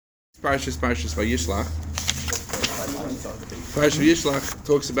Parshas Vayishloch. Parshas Vayishloch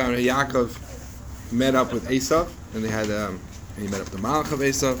talks about how Yaakov met up with Esav, and they had he met up the Malach of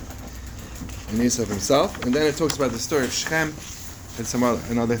Esav and Esav himself, and then it talks about the story of Shechem and some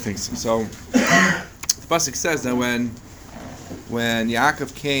other things. So the pasuk says that when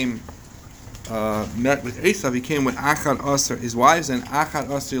Yaakov came, met with Esav, he came with Achad Aser, his wives, and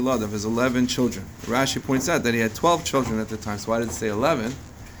Achad Aser Yilad of his 11 children. Rashi points out that he had 12 children at the time, so why did it say 11?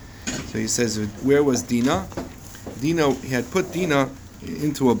 So he says, where was Dinah? He had put Dinah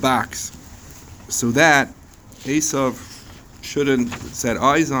into a box so that Esav shouldn't set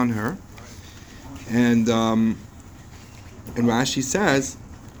eyes on her. And Rashi says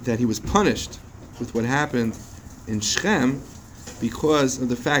that he was punished with what happened in Shechem because of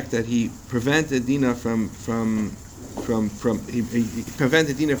the fact that he prevented Dinah from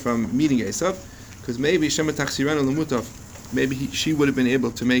prevented Dinah from meeting Esav, because maybe she would have been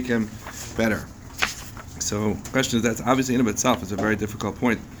able to make him better. So the question is, that's obviously in and of itself is a very difficult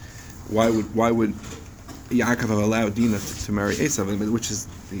point. Why would Yaakov have allowed Dinah to marry Esav, which is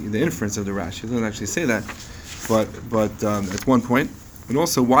the inference of the Rashi. He doesn't actually say that, but at one point. And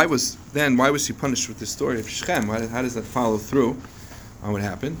also, why was she punished with the story of Shechem? How does that follow through on what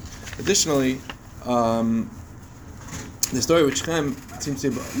happened? Additionally, the story with Shechem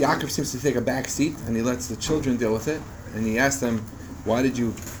Yaakov seems to take a back seat, and he lets the children deal with it. And he asks them, "Why did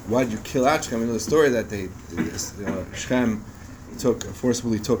you kill out Shechem?" You know the story that Shechem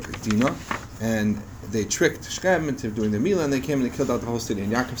forcibly took Dinah, and they tricked Shechem into doing the Milah, and they came and they killed out the whole city.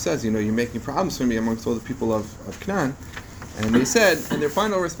 And Yaakov says, "You're making problems for me amongst all the people of Canaan." And they said, and their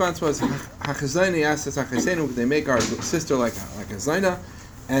final response was, "Hachazayni asked us, could they make our sister like a Zayna?"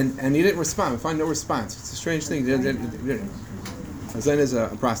 And he didn't respond. We find no response. It's a strange thing. Zayna is a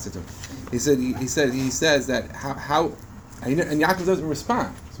prostitute. He says that how and Yaakov doesn't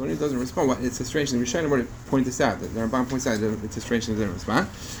respond. So when he doesn't respond, it's a strange thing. We should already point this out. That the Ramban points out that it's a strange thing he doesn't respond.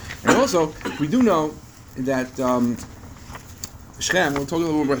 And also, we do know that Shechem. We'll talk a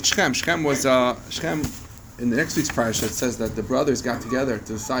little bit about Shechem. Shechem. In the next week's parasha, it says that the brothers got together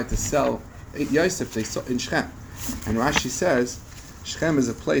to decide to sell Yosef in Shechem. And Rashi says Shechem is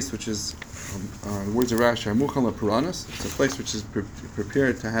a place which is, the words of Rashi, Muchal Puranas. It's a place which is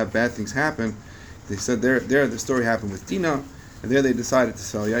prepared to have bad things happen. They said there the story happened with Dinah, and there they decided to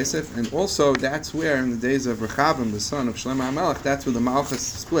sell Yosef. And also, that's where, in the days of Rechavim, the son of Shlomo HaMelech, that's where the Malchus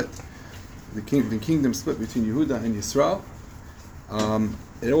split. The kingdom split between Yehuda and Yisrael.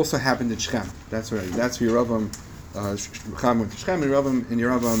 It also happened in Shechem. That's where Yeravam, Rechavim went to Shechem, and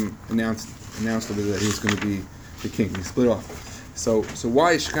Yeravam announced that he was going to be the king. He split off. So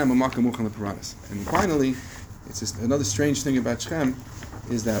why is Shechem a Makom Muchal Puranas? And finally, it's just another strange thing about Shechem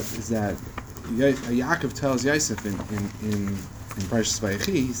is that Yaakov tells Yosef in Parshas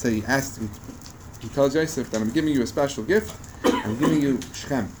Vayishloch, he tells Yosef that I'm giving you a special gift. I'm giving you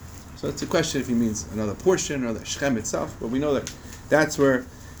Shechem. So it's a question if he means another portion or the Shechem itself, but we know that that's where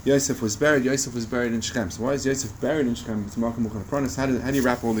Yosef was buried. Yosef was buried in Shechem. So why is Yosef buried in Shechem? It's Makom Muchal Puranas. How do you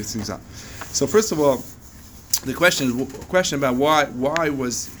wrap all these things up? So first of all, the question about why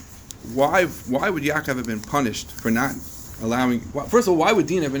would Yaakov have been punished for not allowing? First of all, why would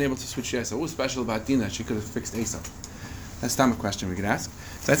Dinah have been able to switch Esav? What was special about Dinah that she could have fixed Esav? That's not a question we could ask.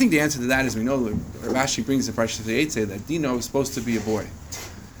 So I think the answer to that is we know Rashi brings the Parshas Vayishloch that Dinah was supposed to be a boy,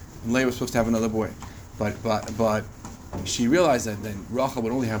 and Leah was supposed to have another boy, but she realized that then Rachel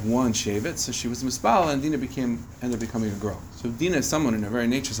would only have one shevet, so she was mispal, and Dinah ended up becoming a girl. So Dinah is someone in her very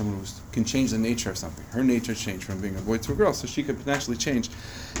nature, someone who can change the nature of something. Her nature changed from being a boy to a girl, so she could potentially change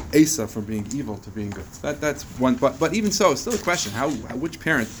Esav from being evil to being good. So that's one. But even so, it's still a question: which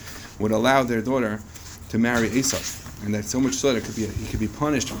parent would allow their daughter to marry Esav? And that's so much so that he could be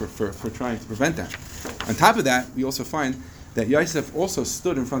punished for trying to prevent that. On top of that, we also find that Yosef also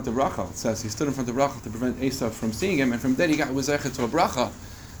stood in front of Rachel. It says he stood in front of Rachel to prevent Esav from seeing him, and from then he was zeichet to a bracha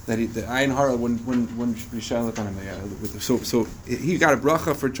that the Ayin Hara wouldn't be shaylik on him. So he got a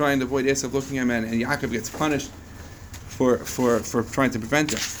bracha for trying to avoid Esav looking at him, and Yaakov gets punished for trying to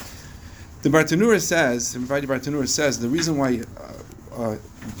prevent it. The Bartanura says the reason why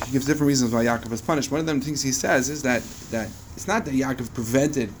he gives different reasons why Yaakov was punished. One of them things he says is that it's not that Yaakov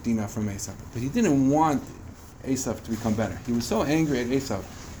prevented Dinah from Esav, but he didn't want Esav to become better. He was so angry at Esav,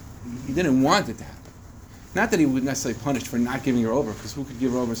 he didn't want it to happen. Not that he would necessarily punish for not giving her over, because who could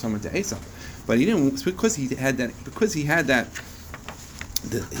give over someone to Esav? But he didn't, because he had a,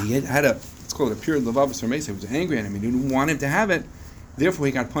 it's called a pure levavus from Esav. He was angry at him. He didn't want him to have it. Therefore,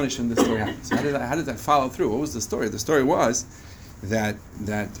 he got punished, and this story happened. So how did that follow through? What was the story? The story was that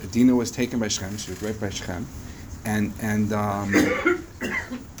Dinah was taken by Shechem. She was raped by Shechem, and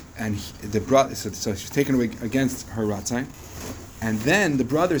so she's taken away against her ratzai, and then the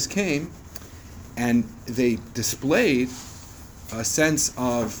brothers came, and they displayed a sense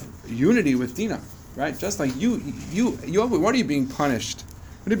of unity with Dinah, right? Just like you. What are you being punished?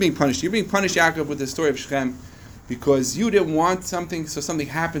 What are you being punished? You're being punished, Yaakov, with the story of Shechem, because you didn't want something, so something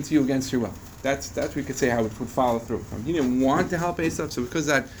happened to you against your will. That's we could say how it would follow through. He didn't want to help Esav, so because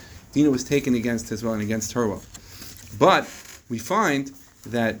of that, Dinah was taken against his will and against her will. But we find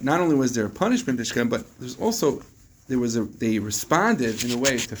that not only was there a punishment to Shechem, but they responded in a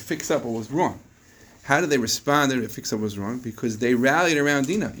way to fix up what was wrong. How did they respond to fix up what was wrong? Because they rallied around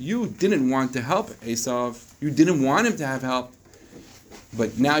Dinah. You didn't want to help Esav. You didn't want him to have help.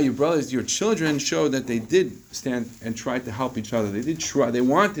 But now your brothers, your children, showed that they did stand and try to help each other. They did try. They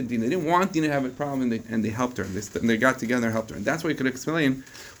wanted Dinah. They didn't want Dinah to have a problem, and they helped her. And they got together and helped her. And that's why you could explain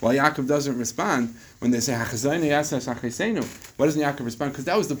why Yaakov doesn't respond when they say, what doesn't Yaakov respond? Because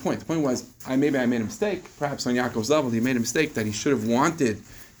that was the point. The point was, maybe I made a mistake. Perhaps on Yaakov's level, he made a mistake that he should have wanted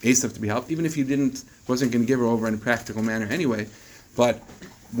Esav to be helped, even if he wasn't going to give her over in a practical manner anyway. But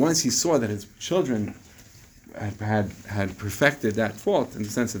once he saw that his children had perfected that fault in the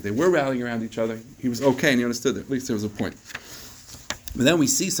sense that they were rallying around each other, he was okay, and he understood that at least there was a point. But then we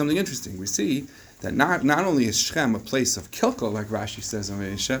see something interesting. We see that not only is Shechem a place of kilkel, like Rashi says in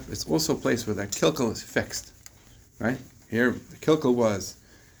Vayishloch, it's also a place where that kilkel is fixed. Right? Here, the kilkel was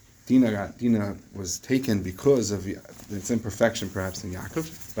Dinah was taken because of its imperfection, perhaps, in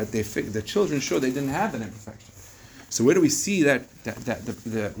Yaakov, but the children showed they didn't have that imperfection. So where do we see that?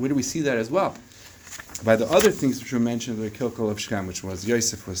 Where do we see that as well? By the other things which were mentioned, the kilkel of Shechem, which was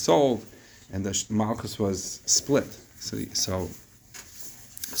Yosef was sold, and the Malchus was split. So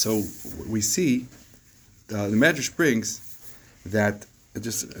we see the Medrash brings that,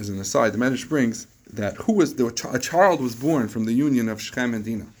 just as an aside, the Medrash brings that a child was born from the union of Shechem and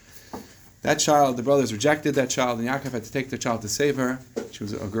Dinah. That child, the brothers rejected that child, and Yaakov had to take the child to save her. She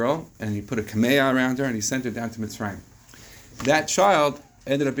was a girl, and he put a kameah around her, and he sent her down to Mitzrayim. That child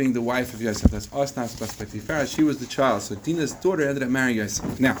ended up being the wife of Yosef. That's Osnas plus Potiphar. She was the child. So Dinah's daughter ended up marrying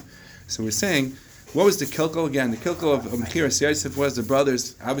Yosef. Now, so we're saying, what was the kilkel again? The kilkel of Mechiras Yosef was the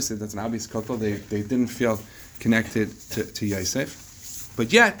brothers. Obviously, that's an obvious kilkel. They didn't feel connected to Yosef.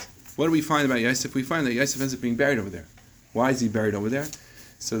 But yet, what do we find about Yosef? We find that Yosef ends up being buried over there. Why is he buried over there?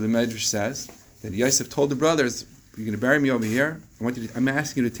 So the Medrash says that Yosef told the brothers, "You're going to bury me over here. I'm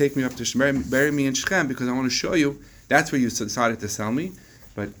asking you to take me up to bury me in Shechem because I want to show you that's where you decided to sell me.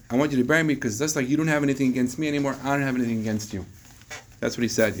 But I want you to bury me because just like you don't have anything against me anymore, I don't have anything against you." That's what he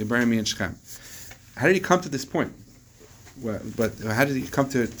said. You bury me in Shechem. How did he come to this point? But how did he come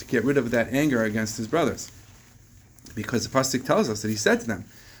to get rid of that anger against his brothers? Because the pasuk tells us that he said to them,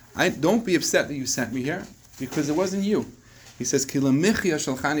 "Don't be upset that you sent me here because it wasn't you." He says, Hashem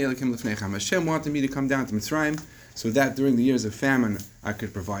wanted me to come down to Mitzrayim so that during the years of famine I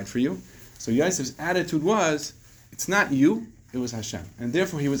could provide for you. So Yosef's attitude was, it's not you, it was Hashem. And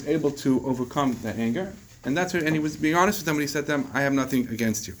therefore he was able to overcome that anger. And he was being honest with them when he said to them, I have nothing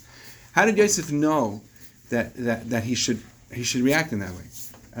against you. How did Yosef know that he should react in that way?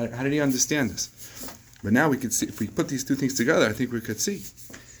 How did he understand this? But now we could see, if we put these two things together, I think we could see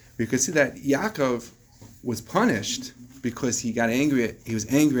that Yaakov was punished because he was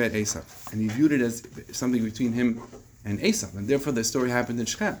angry at Esav, and he viewed it as something between him and Esav, and therefore the story happened in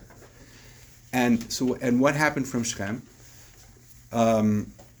Shechem. And what happened from Shechem?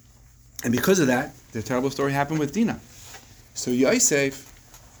 And because of that, the terrible story happened with Dinah. So Yosef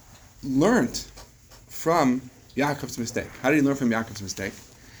learned from Yaakov's mistake. How did he learn from Yaakov's mistake?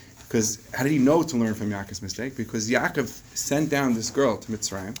 Because how did he know to learn from Yaakov's mistake? Because Yaakov sent down this girl to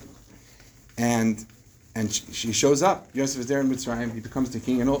Mitzrayim, and she shows up. Yosef is there in Mitzrayim. He becomes the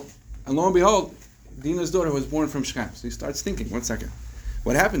king, and lo and behold, Dinah's daughter was born from Shechem. So he starts thinking, one second,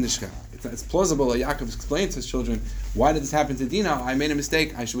 what happened to Shechem? It's plausible that Yaakov explained to his children, why did this happen to Dinah? I made a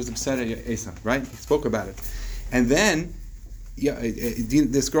mistake. I was upset at Esav, right? He spoke about it. And then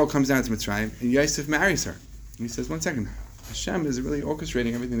this girl comes down to Mitzrayim, and Yosef marries her. And he says, one second, Hashem is really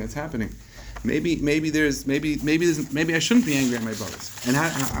orchestrating everything that's happening. Maybe I shouldn't be angry at my brothers. And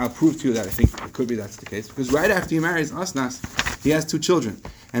I'll prove to you that I think it could be that's the case. Because right after he marries Osnas, he has two children.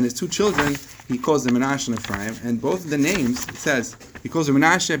 And his two children, he calls them Menashe and Ephraim. And both of the names, it says, he calls them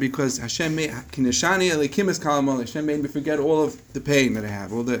Menashe because Hashem made me forget all of the pain that I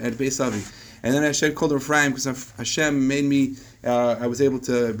have, all the at Beis Avi. And then Hashem called him Ephraim because Hashem made me, I was able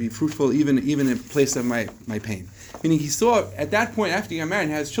to be fruitful even in place of my pain. Meaning he saw, at that point, after he got married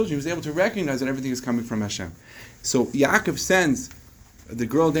and had his children, he was able to recognize that everything is coming from Hashem. So Yaakov sends the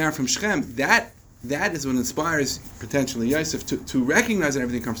girl down from Shechem. That that is what inspires potentially Yosef to recognize that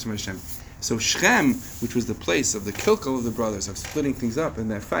everything comes from Hashem. So Shechem, which was the place of the kilkel of the brothers, of splitting things up in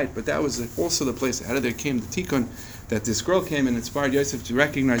that fight, but that was also the place, out of there came the tikkun, that this girl came and inspired Yosef to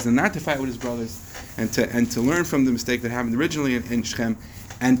recognize and not to fight with his brothers, and to learn from the mistake that happened originally in Shechem,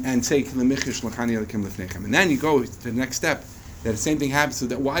 and say, and then you go to the next step, that the same thing happens. So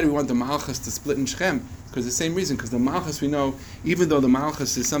that why do we want the Malchus to split in Shechem? Because the same reason, because the Malchus we know, even though the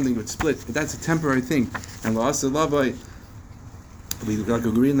Malchus is something that split, but that's a temporary thing. And La'asa Lavai, we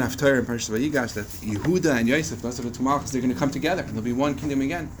agree in the Haftarah in Parshas Vayishloch that Yehuda and Yosef, those are the two Malchus, they're going to come together, and there'll be one kingdom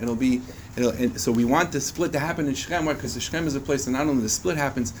again. And so we want the split to happen in Shechem, because the Shechem is a place that not only the split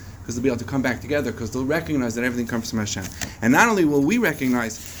happens, because they'll be able to come back together, because they'll recognize that everything comes from Hashem. And not only will we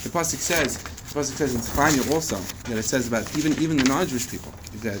recognize, the pasuk says in Tzfanya also, that it says about even the non-Jewish people,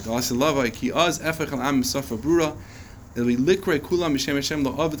 that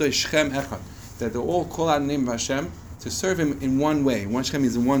that they'll all call out the name of Hashem to serve Him in one way. One Shechem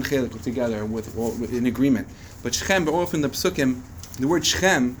means in one chelik together with in agreement. But Shechem, very often the psukim, the word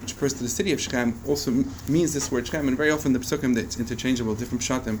Shechem, which refers to the city of Shechem, also means this word Shechem, and very often the psukim that's interchangeable, different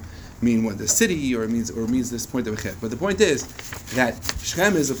pshatim mean what the city or means this point of a chet. But the point is that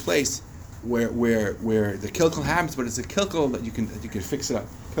Shechem is a place where the kilkel happens, but it's a kilkel that you can fix it up.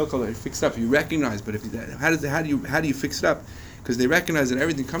 Kilkel that you fix it up, you recognize. But how do you fix it up? Because they recognize that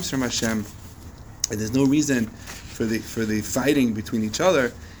everything comes from Hashem, and there's no reason for the fighting between each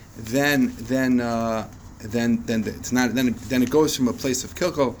other. Then it's not. Then it goes from a place of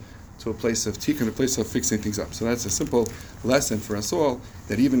kilkel to a place of tikkun, a place of fixing things up. So that's a simple lesson for us all,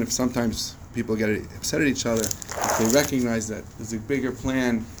 that even if sometimes people get upset at each other, if they recognize that there's a bigger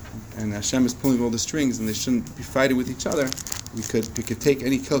plan and Hashem is pulling all the strings and they shouldn't be fighting with each other, we could take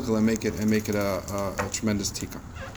any kilkel and make it a tremendous tikkun.